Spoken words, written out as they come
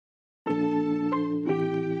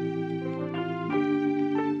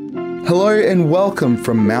Hello and welcome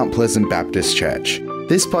from Mount Pleasant Baptist Church.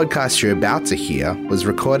 This podcast you're about to hear was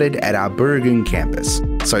recorded at our Booragoon campus.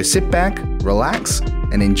 So sit back, relax,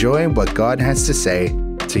 and enjoy what God has to say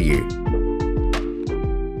to you.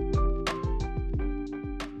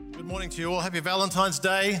 Good morning to you all. Happy Valentine's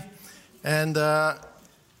Day. And Gung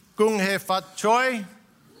He Fat Choi.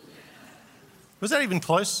 Was that even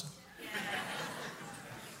close?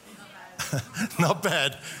 Not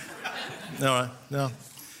bad. No.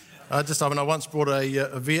 I once brought a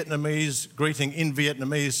Vietnamese greeting in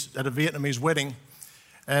Vietnamese at a Vietnamese wedding,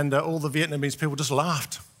 and all the Vietnamese people just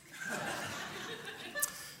laughed.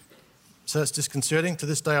 So it's disconcerting. To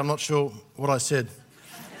this day, I'm not sure what I said.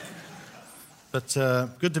 But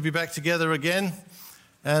good to be back together again.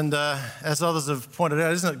 And as others have pointed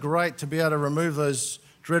out, isn't it great to be able to remove those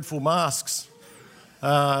dreadful masks?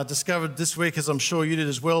 Discovered this week, as I'm sure you did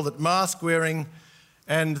as well, that mask wearing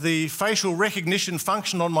and the facial recognition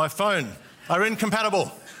function on my phone are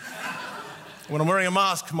incompatible. When I'm wearing a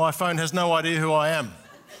mask, my phone has no idea who I am.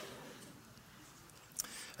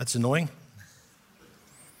 That's annoying.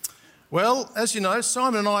 Well, as you know,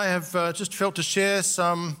 Simon and I have just felt to share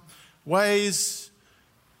some ways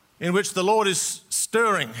in which the Lord is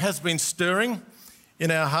stirring, has been stirring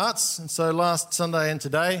in our hearts. And so last Sunday and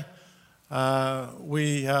today,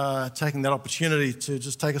 we are taking that opportunity to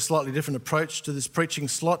just take a slightly different approach to this preaching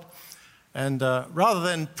slot. And rather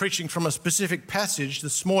than preaching from a specific passage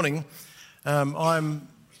this morning, I'm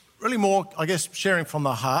really more, sharing from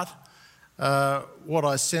the heart what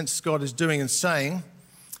I sense God is doing and saying.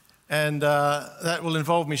 And that will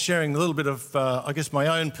involve me sharing a little bit of, my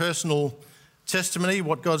own personal testimony,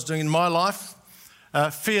 what God's doing in my life.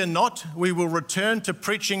 Fear not, we will return to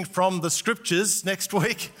preaching from the scriptures next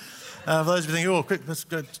week. For those of you thinking, quick, let's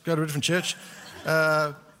go to a different church.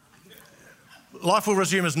 Life will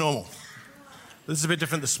resume as normal. This is a bit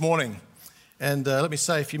different this morning. And let me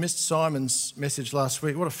say, if you missed Simon's message last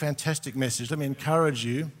week, what a fantastic message. Let me encourage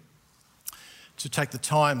you to take the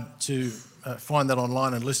time to find that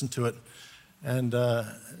online and listen to it. And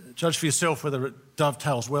judge for yourself whether it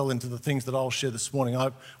dovetails well into the things that I'll share this morning.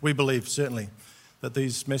 We believe, certainly, that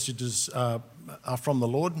these messages are from the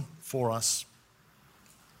Lord for us.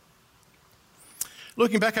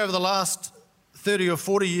 Looking back over the last 30 or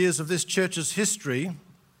 40 years of this church's history,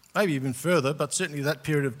 maybe even further, but certainly that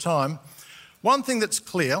period of time, one thing that's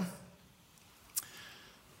clear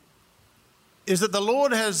is that the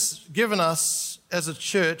Lord has given us as a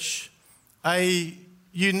church a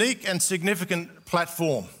unique and significant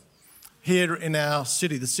platform here in our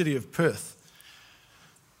city, the city of Perth.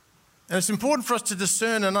 And it's important for us to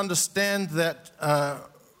discern and understand that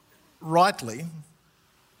rightly,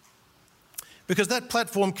 because that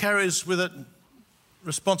platform carries with it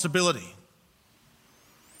responsibility.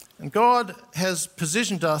 And God has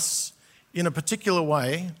positioned us in a particular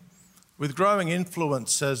way with growing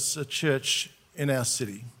influence as a church in our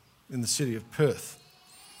city, in the city of Perth.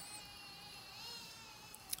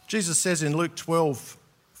 Jesus says in Luke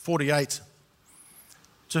 12:48,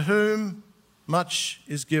 "To whom much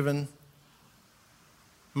is given,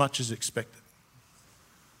 much is expected."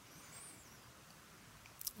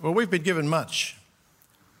 Well, we've been given much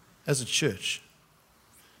as a church.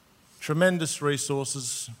 Tremendous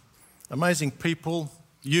resources, amazing people,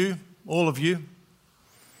 you, all of you,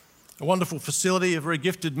 a wonderful facility, a very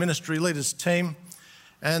gifted ministry leaders team.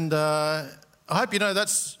 And I hope you know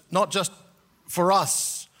that's not just for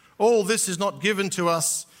us. All this is not given to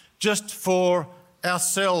us just for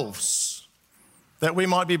ourselves, that we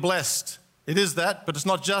might be blessed. It is that, but it's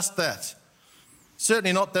not just that.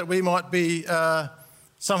 Certainly not that we might be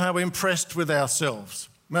somehow impressed with ourselves.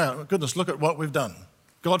 Man, goodness, look at what we've done.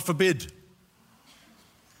 God forbid.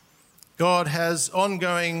 God has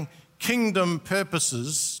ongoing kingdom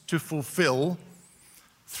purposes to fulfill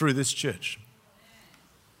through this church.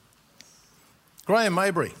 Graham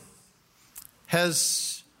Mabry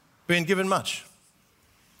has been given much.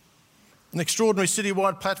 An extraordinary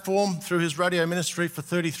citywide platform through his radio ministry for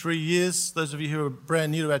 33 years. Those of you who are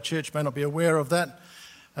brand new to our church may not be aware of that.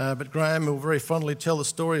 But Graham will very fondly tell the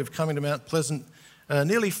story of coming to Mount Pleasant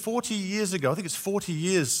nearly 40 years ago. I think it's 40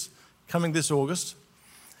 years coming this August.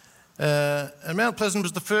 And Mount Pleasant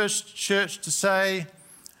was the first church to say,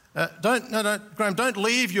 Graham, don't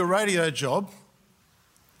leave your radio job.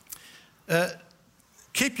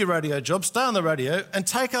 Keep your radio job, stay on the radio, and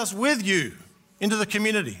take us with you into the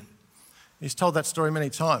community. He's told that story many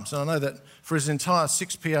times. And I know that for his entire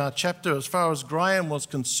 6PR chapter, as far as Graham was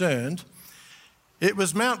concerned, it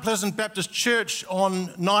was Mount Pleasant Baptist Church on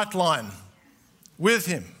Nightline with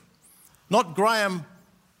him, not Graham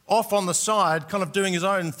off on the side, kind of doing his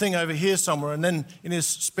own thing over here somewhere, and then in his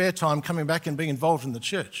spare time coming back and being involved in the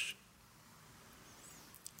church.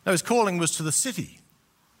 Now, his calling was to the city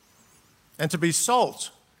and to be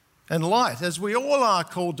salt and light, as we all are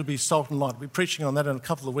called to be salt and light. We'll be preaching on that in a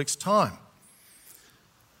couple of weeks' time.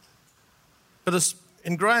 But as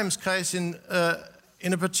in Graham's case, in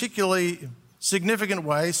a particularly significant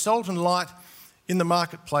way, salt and light in the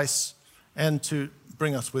marketplace and to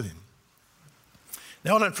bring us with him.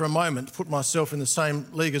 Now, I don't for a moment put myself in the same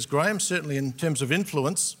league as Graham, certainly in terms of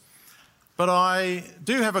influence, but I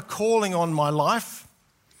do have a calling on my life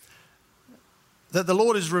that the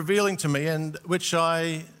Lord is revealing to me and which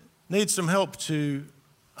I need some help to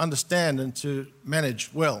understand and to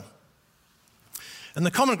manage well. And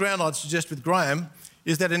the common ground I'd suggest with Graham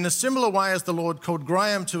is that in a similar way as the Lord called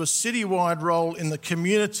Graham to a city-wide role in the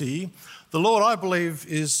community, the Lord, I believe,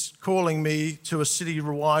 is calling me to a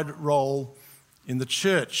city-wide role in the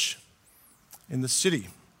church, in the city.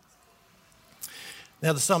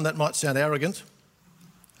 Now, to some that might sound arrogant.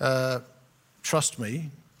 Trust me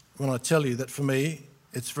when I tell you that for me,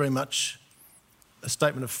 it's very much a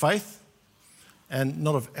statement of faith and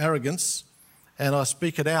not of arrogance, and I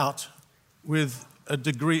speak it out with a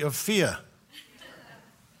degree of fear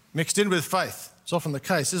mixed in with faith. It's often the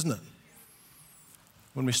case, isn't it?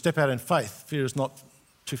 When we step out in faith, fear is not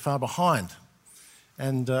too far behind.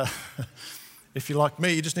 And if you're like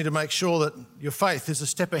me, you just need to make sure that your faith is a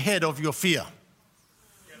step ahead of your fear.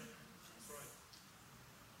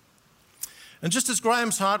 And just as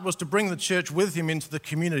Graham's heart was to bring the church with him into the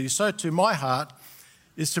community, so too my heart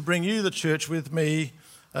is to bring you, the church, with me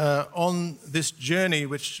on this journey,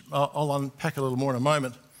 which I'll unpack a little more in a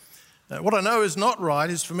moment. What I know is not right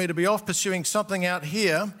is for me to be off pursuing something out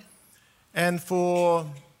here and for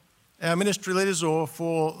our ministry leaders or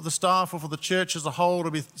for the staff or for the church as a whole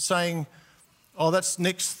to be saying, oh, that's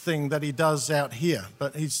Nick's thing that he does out here.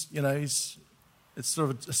 But it's sort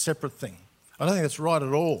of a separate thing. I don't think that's right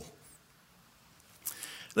at all.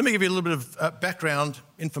 Let me give you a little bit of background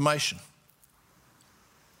information.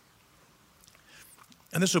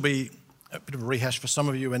 And this will be a bit of a rehash for some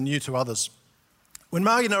of you and new to others. When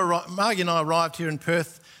Margie and I arrived here in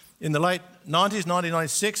Perth in the late 90s,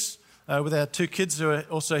 1996, with our two kids who are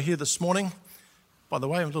also here this morning. By the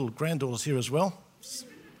way, my little granddaughter's here as well,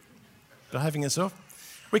 behaving herself.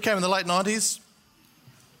 We came in the late 90s,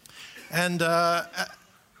 and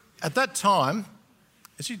at that time,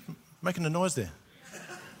 is she making a noise there?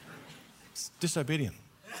 It's disobedient.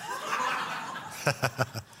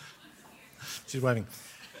 She's waving.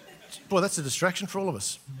 Boy, that's a distraction for all of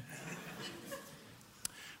us.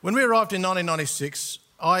 When we arrived in 1996,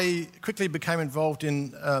 I quickly became involved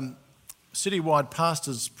in citywide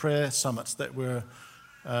pastors' prayer summits that were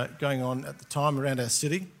going on at the time around our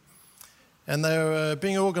city. And they were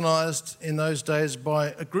being organised in those days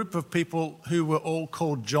by a group of people who were all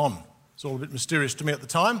called John. It's all a bit mysterious to me at the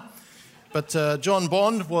time. But John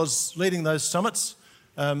Bond was leading those summits.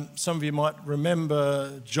 Some of you might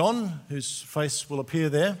remember John, whose face will appear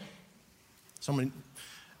there.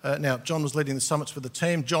 Now, John was leading the summits with the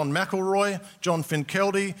team. John McElroy, John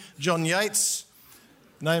Finkeldy, John Yates.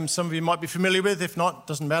 Names some of you might be familiar with. If not,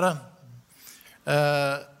 doesn't matter.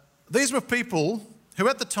 These were people who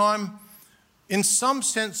at the time, in some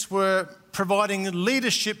sense, were providing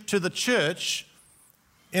leadership to the church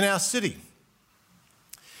in our city.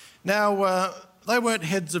 Now, they weren't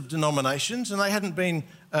heads of denominations and they hadn't been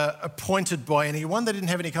appointed by anyone. They didn't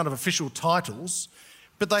have any kind of official titles.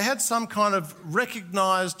 But they had some kind of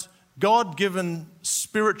recognised, God-given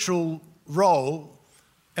spiritual role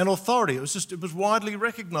and authority. It was widely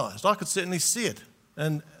recognised. I could certainly see it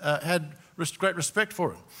and had great respect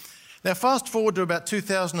for it. Now, fast forward to about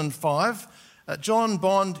 2005, John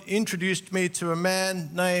Bond introduced me to a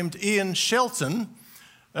man named Ian Shelton,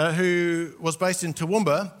 who was based in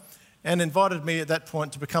Toowoomba, and invited me at that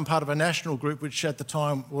point to become part of a national group, which at the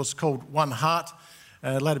time was called One Heart.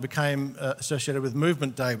 Later became associated with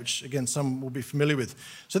Movement Day, which again some will be familiar with.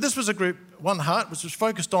 So this was a group, One Heart, which was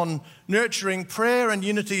focused on nurturing prayer and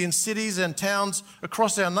unity in cities and towns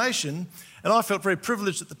across our nation. And I felt very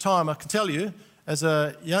privileged at the time, I can tell you, as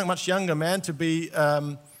a much younger man, to be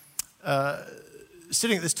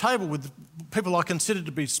sitting at this table with people I considered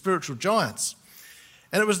to be spiritual giants.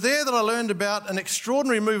 And it was there that I learned about an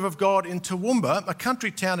extraordinary move of God in Toowoomba, a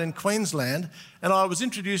country town in Queensland, and I was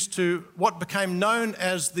introduced to what became known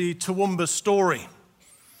as the Toowoomba Story.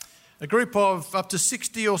 A group of up to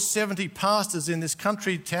 60 or 70 pastors in this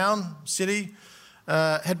country town, city,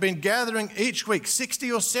 had been gathering each week,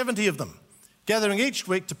 60 or 70 of them, gathering each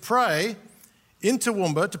week to pray in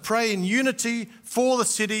Toowoomba to pray in unity for the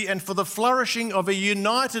city and for the flourishing of a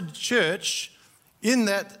united church in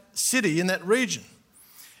that city, in that region.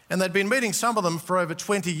 And they'd been meeting, some of them, for over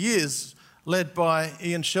 20 years, led by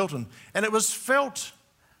Ian Shelton. And it was felt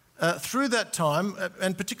through that time,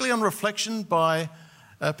 and particularly on reflection by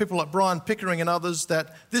people like Brian Pickering and others,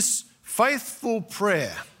 that this faithful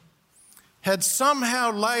prayer had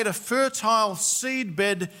somehow laid a fertile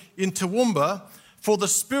seedbed in Toowoomba for the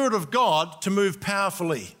Spirit of God to move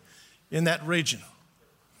powerfully in that region.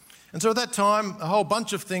 And so at that time, a whole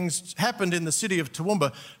bunch of things happened in the city of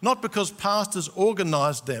Toowoomba, not because pastors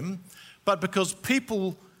organised them, but because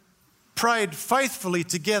people prayed faithfully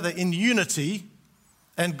together in unity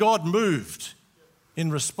and God moved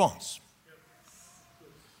in response.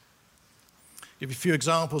 Give you a few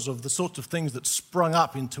examples of the sorts of things that sprung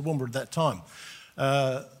up in Toowoomba at that time.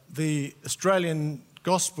 The Australian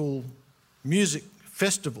Gospel Music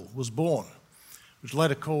Festival was born, which was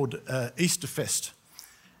later called Easterfest.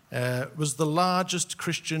 It was the largest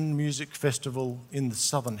Christian music festival in the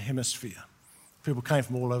Southern Hemisphere. People came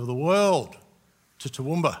from all over the world to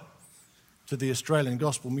Toowoomba, to the Australian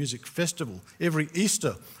Gospel Music Festival. Every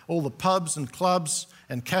Easter, all the pubs and clubs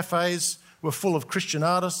and cafes were full of Christian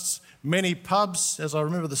artists. Many pubs, as I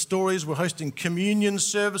remember the stories, were hosting communion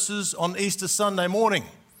services on Easter Sunday morning,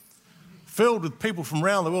 filled with people from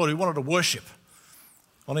around the world who wanted to worship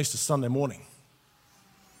on Easter Sunday morning.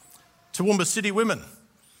 Toowoomba City Women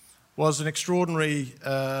was an extraordinary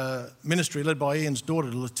ministry led by Ian's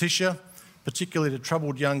daughter, Letitia, particularly to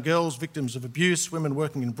troubled young girls, victims of abuse, women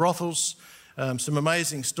working in brothels. Some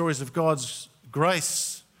amazing stories of God's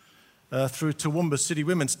grace through Toowoomba City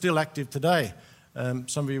Women, still active today.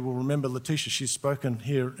 Some of you will remember Letitia. She's spoken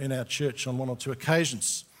here in our church on one or two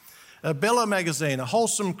occasions. Bella magazine, a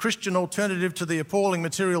wholesome Christian alternative to the appalling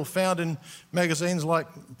material found in magazines like,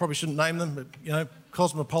 probably shouldn't name them, but you know,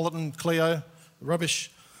 Cosmopolitan, Clio,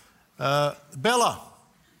 rubbish. Bella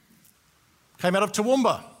came out of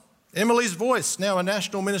Toowoomba. Emily's Voice, now a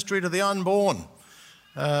national ministry to the unborn,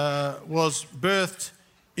 was birthed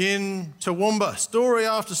in Toowoomba. Story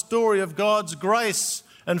after story of God's grace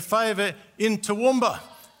and favour in Toowoomba.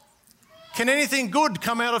 Can anything good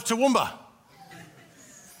come out of Toowoomba?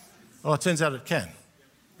 Well, it turns out it can,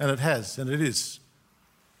 and it has, and it is.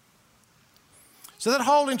 So that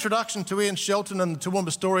whole introduction to Ian Shelton and the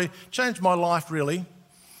Toowoomba story changed my life, really,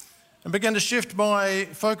 and began to shift my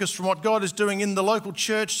focus from what God is doing in the local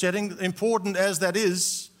church setting, important as that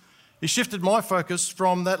is. He shifted my focus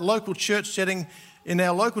from that local church setting in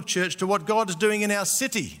our local church to what God is doing in our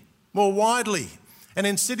city, more widely, and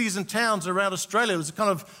in cities and towns around Australia. It was kind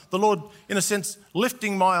of the Lord, in a sense,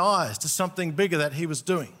 lifting my eyes to something bigger that he was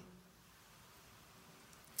doing.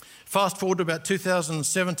 Fast forward to about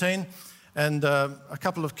 2017, and a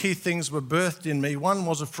couple of key things were birthed in me. One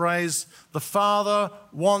was a phrase, "The Father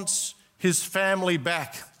wants his family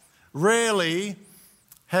back." Rarely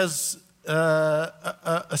has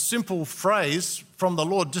a simple phrase from the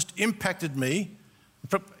Lord just impacted me.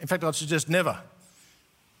 In fact, I'd suggest never,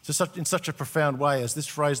 in such a profound way as this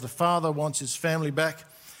phrase, "The Father wants his family back."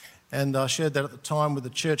 And I shared that at the time with the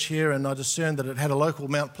church here, and I discerned that it had a local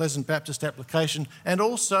Mount Pleasant Baptist application and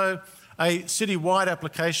also a city-wide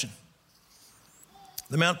application.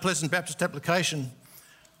 The Mount Pleasant Baptist application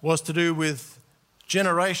was to do with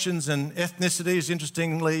generations and ethnicities.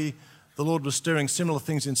 Interestingly, the Lord was stirring similar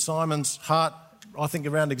things in Simon's heart, I think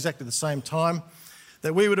around exactly the same time,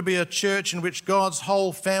 that we were to be a church in which God's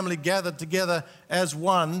whole family gathered together as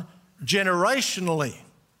one generationally.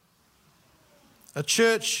 A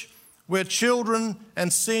church where children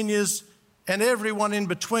and seniors and everyone in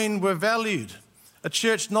between were valued. A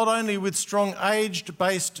church not only with strong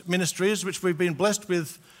age-based ministries, which we've been blessed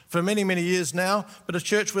with for many, many years now, but a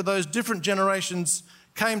church where those different generations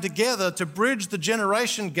came together to bridge the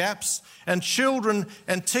generation gaps, and children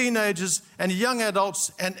and teenagers and young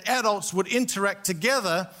adults and adults would interact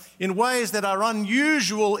together in ways that are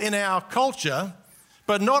unusual in our culture,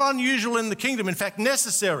 but not unusual in the kingdom, in fact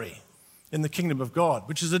necessary in the kingdom of God,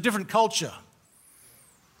 which is a different culture,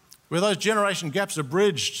 where those generation gaps are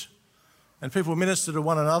bridged and people minister to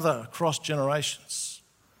one another across generations.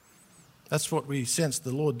 That's what we sense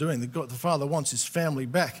the Lord doing. The Father wants his family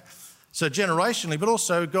back. So generationally, but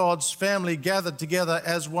also God's family gathered together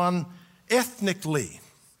as one ethnically,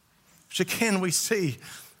 which again we see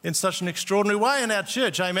in such an extraordinary way in our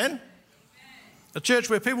church, amen? A church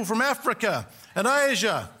where people from Africa and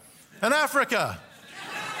Asia and Africa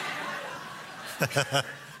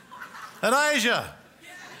and Asia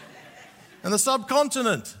and the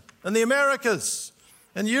subcontinent and the Americas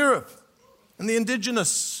and Europe and the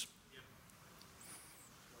indigenous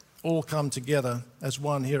all come together as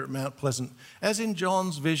one here at Mount Pleasant, as in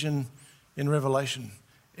John's vision in Revelation.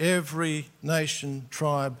 Every nation,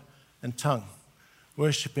 tribe and tongue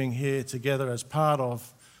worshipping here together as part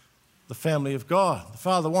of the family of God. The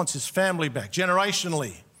Father wants his family back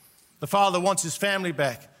generationally. The Father wants his family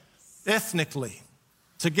back ethnically,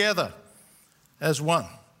 together as one.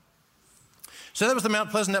 So that was the Mount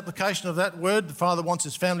Pleasant application of that word. The Father wants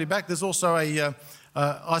his family back. There's also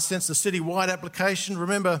I sense the city-wide application.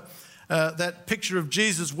 Remember that picture of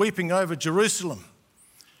Jesus weeping over Jerusalem.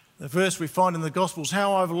 The verse we find in the Gospels,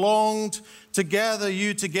 how I've longed to gather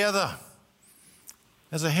you together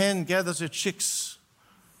as a hen gathers her chicks.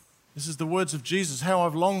 This is the words of Jesus, how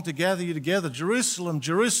I've longed to gather you together. Jerusalem,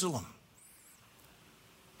 Jerusalem.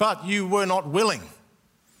 But you were not willing,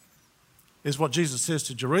 is what Jesus says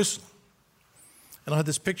to Jerusalem. And I had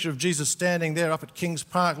this picture of Jesus standing there up at Kings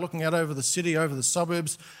Park, looking out over the city, over the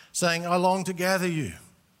suburbs, saying, I long to gather you.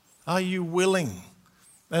 Are you willing,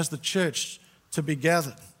 as the church, to be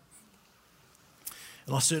gathered?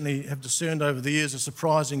 And I certainly have discerned over the years a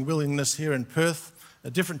surprising willingness here in Perth,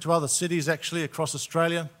 different to other cities actually across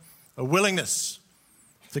Australia, a willingness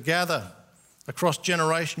to gather across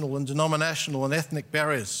generational and denominational and ethnic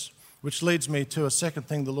barriers, which leads me to a second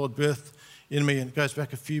thing the Lord birthed in me, and it goes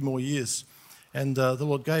back a few more years. And the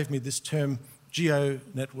Lord gave me this term,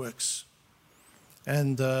 geo-networks.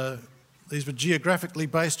 And these were geographically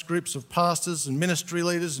based groups of pastors and ministry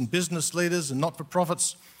leaders and business leaders and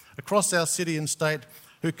not-for-profits across our city and state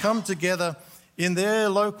who come together in their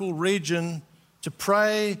local region to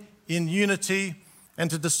pray in unity and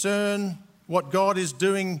to discern what God is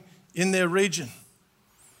doing in their region.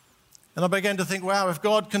 And I began to think, wow, if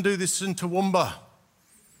God can do this in Toowoomba,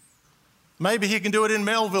 maybe he can do it in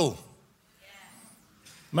Melville.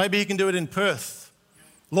 Maybe he can do it in Perth.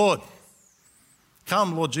 Lord,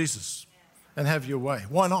 come, Lord Jesus, and have your way.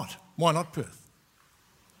 Why not? Why not Perth?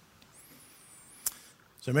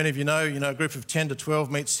 So many of you know, a group of 10 to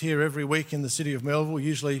 12 meets here every week in the city of Melville,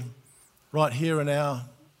 usually right here in our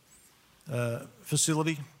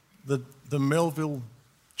facility, the Melville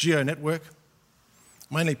Geo Network.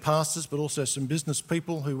 Mainly pastors, but also some business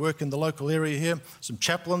people who work in the local area here, some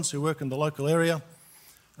chaplains who work in the local area,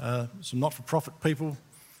 some not-for-profit people,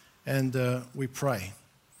 and we pray.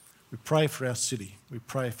 We pray for our city. We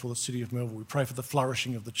pray for the city of Melville. We pray for the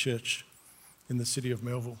flourishing of the church in the city of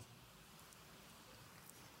Melville.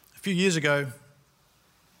 A few years ago,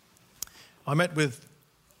 I met with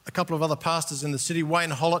a couple of other pastors in the city.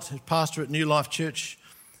 Wayne Hollett, who's pastor at New Life Church,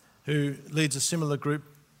 who leads a similar group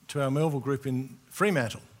to our Melville group in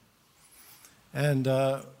Fremantle. And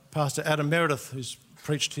Pastor Adam Meredith, who's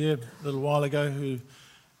preached here a little while ago, who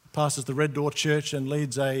pastors the Red Door Church and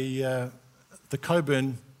leads the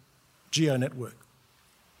Coburn Geo Network.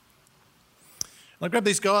 And I grabbed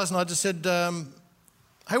these guys and I just said,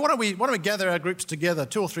 hey, why don't we gather our groups together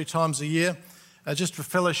 2 or 3 times a year, just for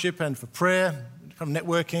fellowship and for prayer, kind of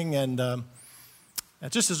networking,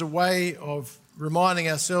 and just as a way of reminding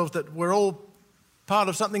ourselves that we're all part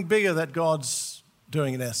of something bigger that God's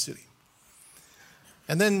doing in our city.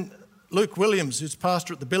 And then Luke Williams, who's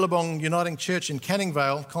pastor at the Billabong Uniting Church in Canning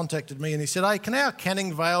Vale, contacted me and he said, hey, can our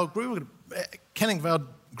Canning Vale group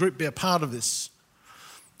be a part of this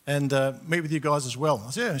and meet with you guys as well?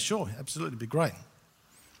 I said, yeah, sure, absolutely, it'd be great.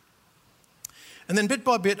 And then bit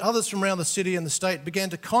by bit, others from around the city and the state began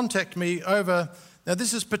to contact me over, now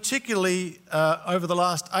this is particularly over the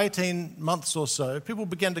last 18 months or so, people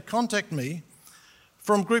began to contact me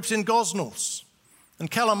from groups in Gosnells and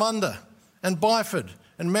Kalamunda and Byford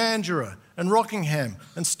and Mandurah and Rockingham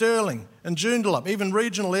and Stirling and Joondalup, even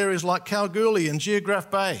regional areas like Kalgoorlie and Geograph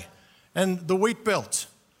Bay and the Wheat Belt,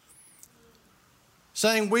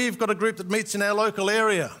 saying we've got a group that meets in our local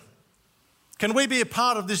area. Can we be a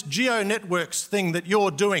part of this Geo Networks thing that you're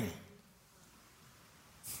doing?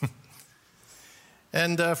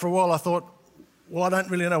 And for a while I thought, well, I don't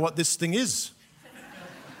really know what this thing is.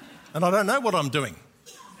 And I don't know what I'm doing.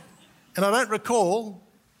 And I don't recall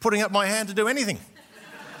putting up my hand to do anything.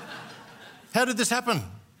 How did this happen?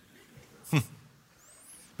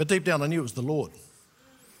 But deep down I knew it was the Lord. And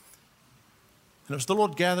it was the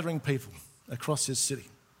Lord gathering people across his city.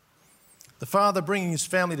 The Father bringing his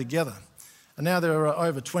family together. And now there are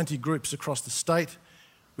over 20 groups across the state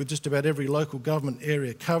with just about every local government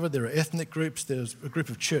area covered. There are ethnic groups. There's a group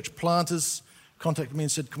of church planters contacted me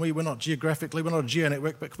and said, we're not geographically, we're not a geo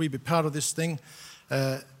network, but can we be part of this thing?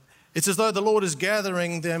 It's as though the Lord is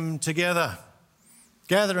gathering them together,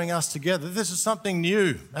 gathering us together. This is something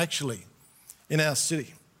new, actually, in our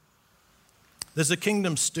city. There's a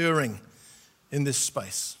kingdom stirring in this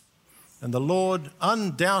space. And the Lord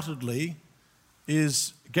undoubtedly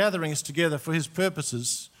is gathering us together for his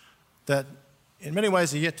purposes that in many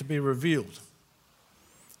ways are yet to be revealed.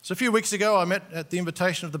 So a few weeks ago, I met at the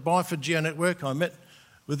invitation of the Byford Geo Network. I met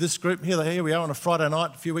with this group. Here we are on a Friday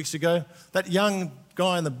night a few weeks ago. That young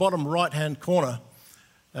guy in the bottom right-hand corner,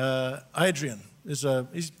 Adrian, he's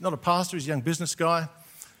not a pastor, he's a young business guy.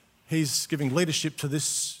 He's giving leadership to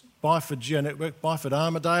this Byford Geo Network, Byford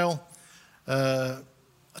Armidale.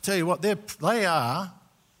 I tell you what, they are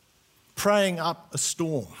praying up a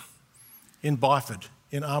storm in Byford,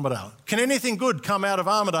 in Armidale. Can anything good come out of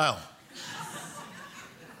Armidale?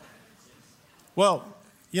 Well,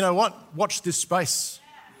 you know what? Watch this space.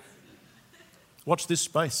 Watch this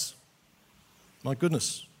space. My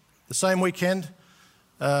goodness. The same weekend,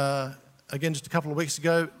 again just a couple of weeks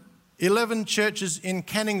ago, 11 churches in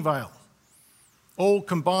Canning Vale, all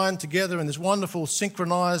combined together in this wonderful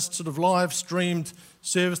synchronised sort of live streamed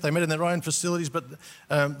service. They met in their own facilities, but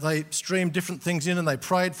they streamed different things in and they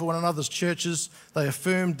prayed for one another's churches. They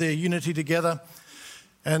affirmed their unity together.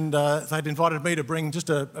 And they'd invited me to bring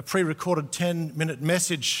just a pre-recorded 10-minute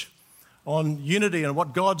message on unity and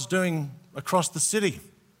what God's doing across the city,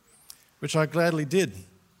 which I gladly did.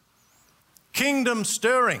 Kingdom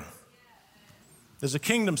stirring. There's a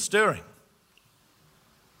kingdom stirring.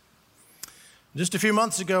 Just a few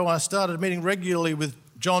months ago, I started meeting regularly with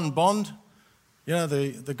John Bond, you know,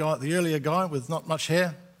 the guy, the earlier guy with not much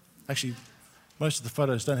hair. Actually, most of the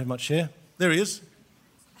photos don't have much hair. There he is.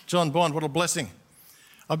 John Bond, what a blessing.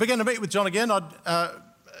 I began to meet with John again.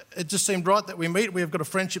 It just seemed right that we meet. We have got a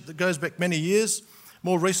friendship that goes back many years.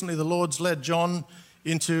 More recently, the Lord's led John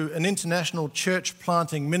into an international church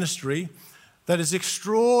planting ministry that is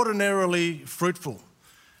extraordinarily fruitful.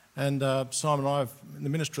 And Simon and I, in the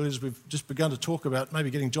ministry leaders, we've just begun to talk about maybe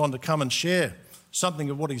getting John to come and share something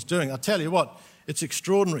of what he's doing. I tell you what, it's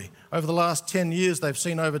extraordinary. Over the last 10 years, they've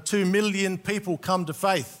seen over 2 million people come to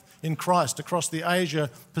faith in Christ across the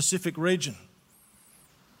Asia-Pacific region.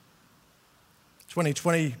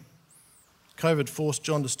 2020, COVID forced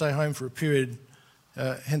John to stay home for a period,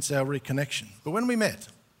 hence our reconnection. But when we met,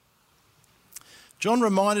 John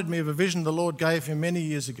reminded me of a vision the Lord gave him many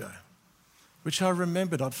years ago, which I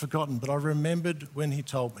remembered. I'd forgotten, but I remembered when he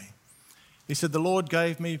told me. He said, the Lord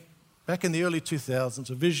gave me, back in the early 2000s,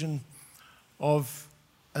 a vision of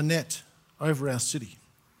a net over our city,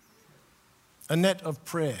 a net of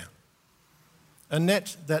prayer, a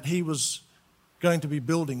net that he was going to be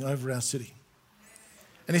building over our city.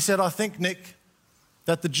 And he said, I think, Nick,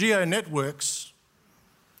 that the geo networks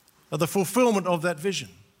are the fulfillment of that vision.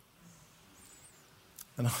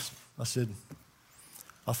 And I said,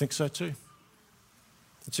 I think so too.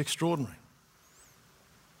 It's extraordinary.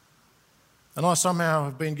 And I somehow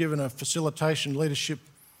have been given a facilitation, leadership,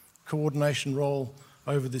 coordination role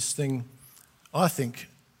over this thing, I think,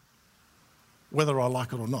 whether I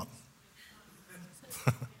like it or not.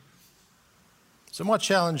 So my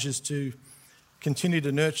challenge is to continue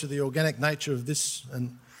to nurture the organic nature of this,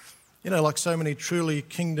 and, you know, like so many truly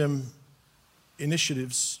kingdom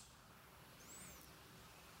initiatives,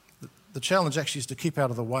 the challenge actually is to keep out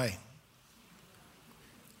of the way.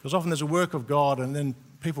 Because often there's a work of God and then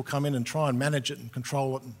people come in and try and manage it and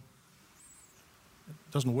control it, and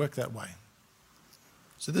it doesn't work that way.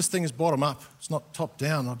 So this thing is bottom up, it's not top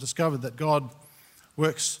down. I've discovered that God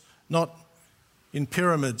works not in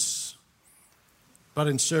pyramids, but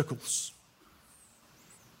in circles.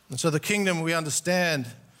 And so the kingdom, we understand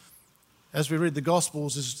as we read the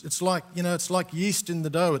Gospels, is it's like yeast in the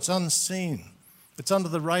dough. It's unseen. It's under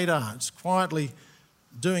the radar. It's quietly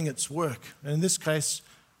doing its work. And in this case,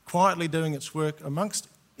 quietly doing its work amongst,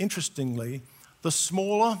 interestingly, the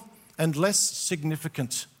smaller and less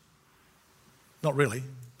significant, not really,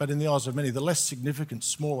 but in the eyes of many, the less significant,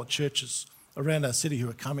 smaller churches around our city who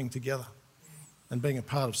are coming together and being a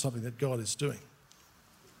part of something that God is doing.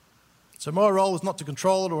 So my role is not to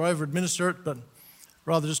control it or over-administer it, but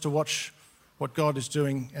rather just to watch what God is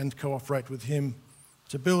doing and cooperate with him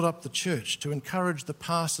to build up the church, to encourage the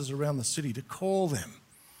pastors around the city, to call them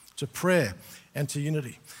to prayer and to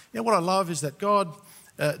unity. You know, what I love is that God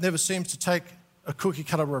never seems to take a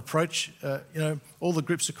cookie-cutter approach. All the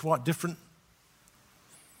groups are quite different.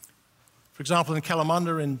 For example, in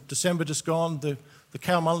Kalamunda in December just gone, the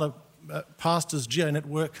Kalamunda Pastors Geo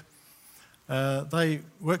Network, they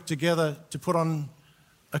worked together to put on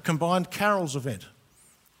a combined carols event.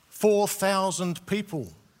 4,000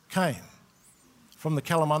 people came from the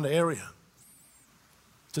Kalamunda area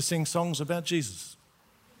to sing songs about Jesus.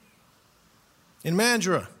 In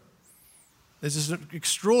Mandurah, there's this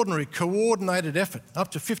extraordinary coordinated effort,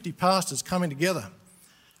 up to 50 pastors coming together,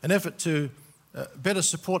 an effort to better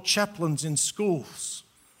support chaplains in schools.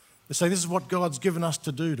 We're saying this is what God's given us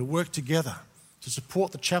to do, to work together, to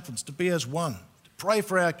support the chaplains, to be as one, to pray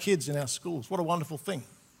for our kids in our schools. What a wonderful thing.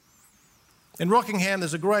 In Rockingham,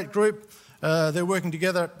 there's a great group. They're working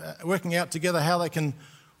out together how they can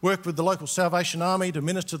work with the local Salvation Army to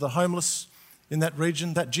minister to the homeless in that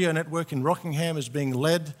region. That Geo Network in Rockingham is being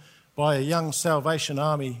led by a young Salvation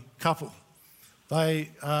Army couple.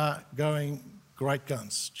 They are going great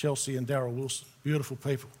guns, Chelsea and Darryl Wilson, beautiful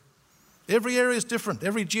people. Every area is different,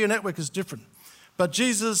 every Geo Network is different, but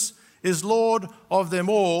Jesus is Lord of them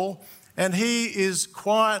all, and he is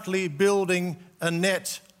quietly building a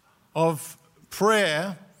net of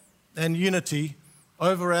prayer and unity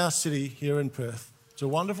over our city here in Perth. It's a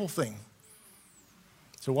wonderful thing.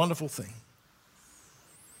 It's a wonderful thing.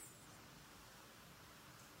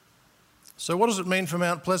 So what does it mean for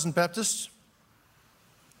Mount Pleasant Baptist?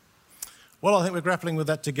 Well, I think we're grappling with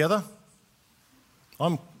that together.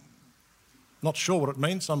 I'm not sure what it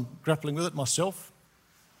means. I'm grappling with it myself.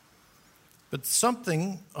 But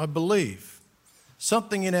something, I believe,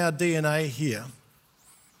 something in our DNA here,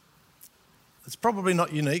 it's probably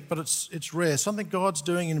not unique, but it's rare. Something God's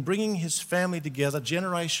doing in bringing his family together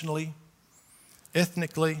generationally,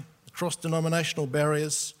 ethnically, across denominational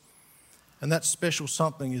barriers. And that special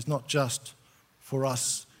something is not just for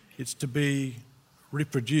us, it's to be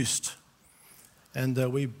reproduced. And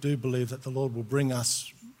we do believe that the Lord will bring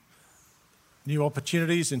us new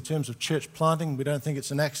opportunities in terms of church planting. We don't think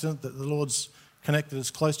it's an accident that the Lord's connected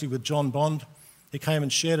us closely with John Bond. He came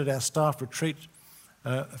and shared at our staff retreat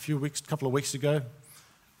a couple of weeks ago.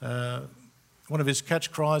 One of his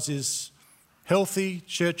catch cries is, healthy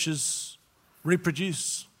churches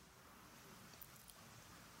reproduce.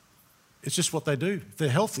 It's just what they do. If they're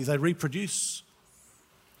healthy, they reproduce.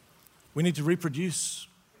 We need to reproduce.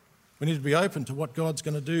 We need to be open to what God's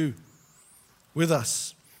going to do with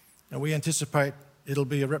us. And we anticipate it'll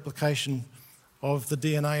be a replication of the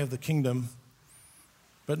DNA of the kingdom,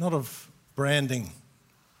 but not of branding.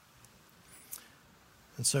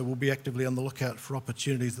 And so we'll be actively on the lookout for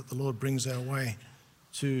opportunities that the Lord brings our way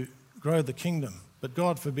to grow the kingdom. But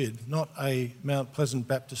God forbid, not a Mount Pleasant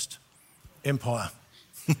Baptist empire.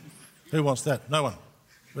 Who wants that? No one.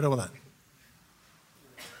 We don't want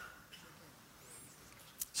that.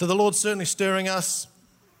 So the Lord's certainly stirring us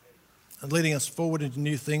and leading us forward into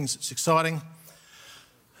new things. It's exciting.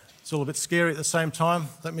 It's all a bit scary at the same time.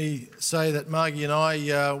 Let me say that Margie and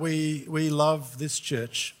I, we love this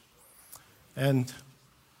church. And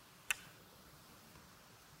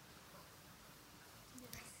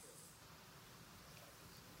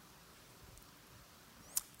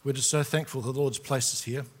we're just so thankful the Lord's placed us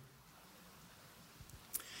here.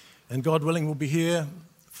 And God willing, we'll be here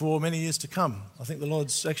for many years to come. I think the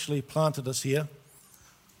Lord's actually planted us here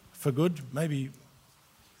for good, maybe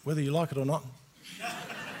whether you like it or not.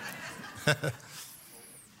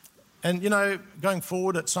 And, you know, going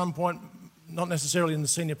forward at some point, not necessarily in the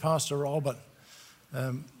senior pastor role, but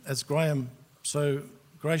as Graham so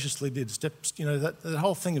graciously did, that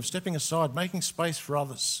whole thing of stepping aside, making space for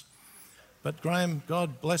others. But Graham,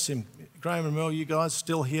 God bless him. Graham and Mel, you guys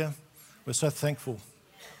still here. We're so thankful.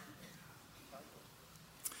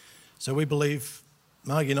 So we believe,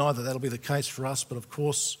 Margie and I, that that'll be the case for us, but of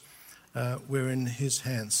course we're in his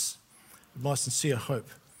hands. My sincere hope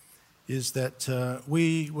is that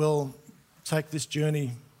we will take this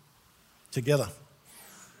journey together,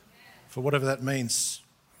 for whatever that means,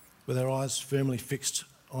 with our eyes firmly fixed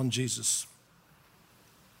on Jesus.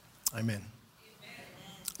 Amen.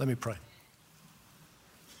 Let me pray.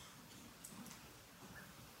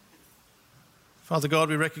 Father God,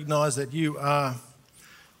 we recognise that you are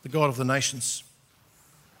the God of the nations.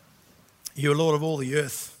 You are Lord of all the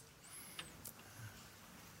earth.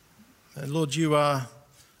 And Lord, you are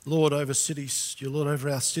Lord over cities. You're Lord over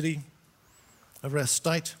our city, over our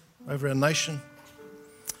state, over our nation.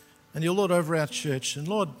 And you're Lord over our church. And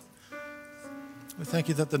Lord, we thank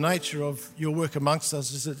you that the nature of your work amongst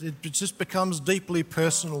us is that it just becomes deeply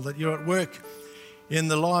personal, that you're at work in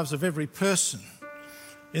the lives of every person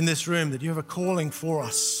in this room, that you have a calling for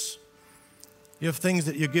us. You have things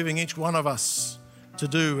that you're giving each one of us to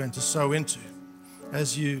do and to sow into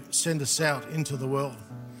as you send us out into the world,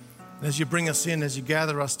 and as you bring us in, as you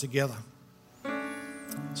gather us together.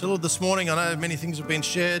 So Lord, this morning I know many things have been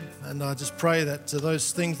shared, and I just pray that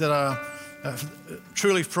those things that are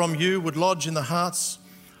truly from you would lodge in the hearts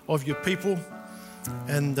of your people,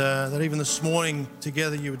 and that even this morning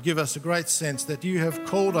together you would give us a great sense that you have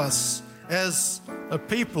called us as a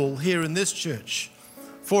people here in this church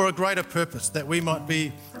for a greater purpose, that we might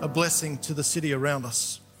be a blessing to the city around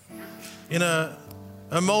us in a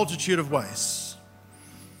multitude of ways.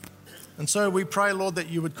 And so we pray, Lord, that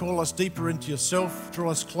you would call us deeper into yourself,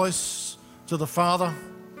 draw us close to the Father,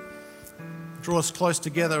 draw us close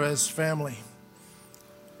together as family,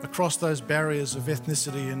 across those barriers of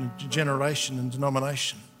ethnicity and generation and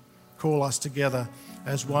denomination. Call us together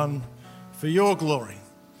as one for your glory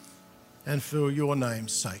and for your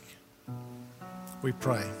name's sake. We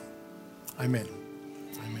pray. Amen.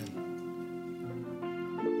 Amen.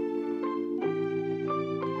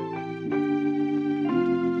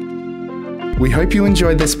 We hope you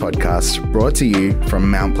enjoyed this podcast brought to you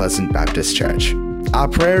from Mount Pleasant Baptist Church. Our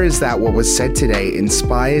prayer is that what was said today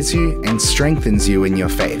inspires you and strengthens you in your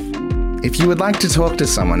faith. If you would like to talk to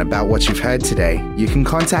someone about what you've heard today, you can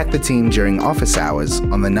contact the team during office hours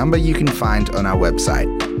on the number you can find on our website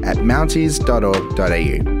at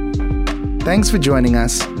mounties.org.au. Thanks for joining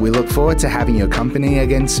us. We look forward to having your company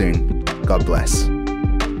again soon. God bless.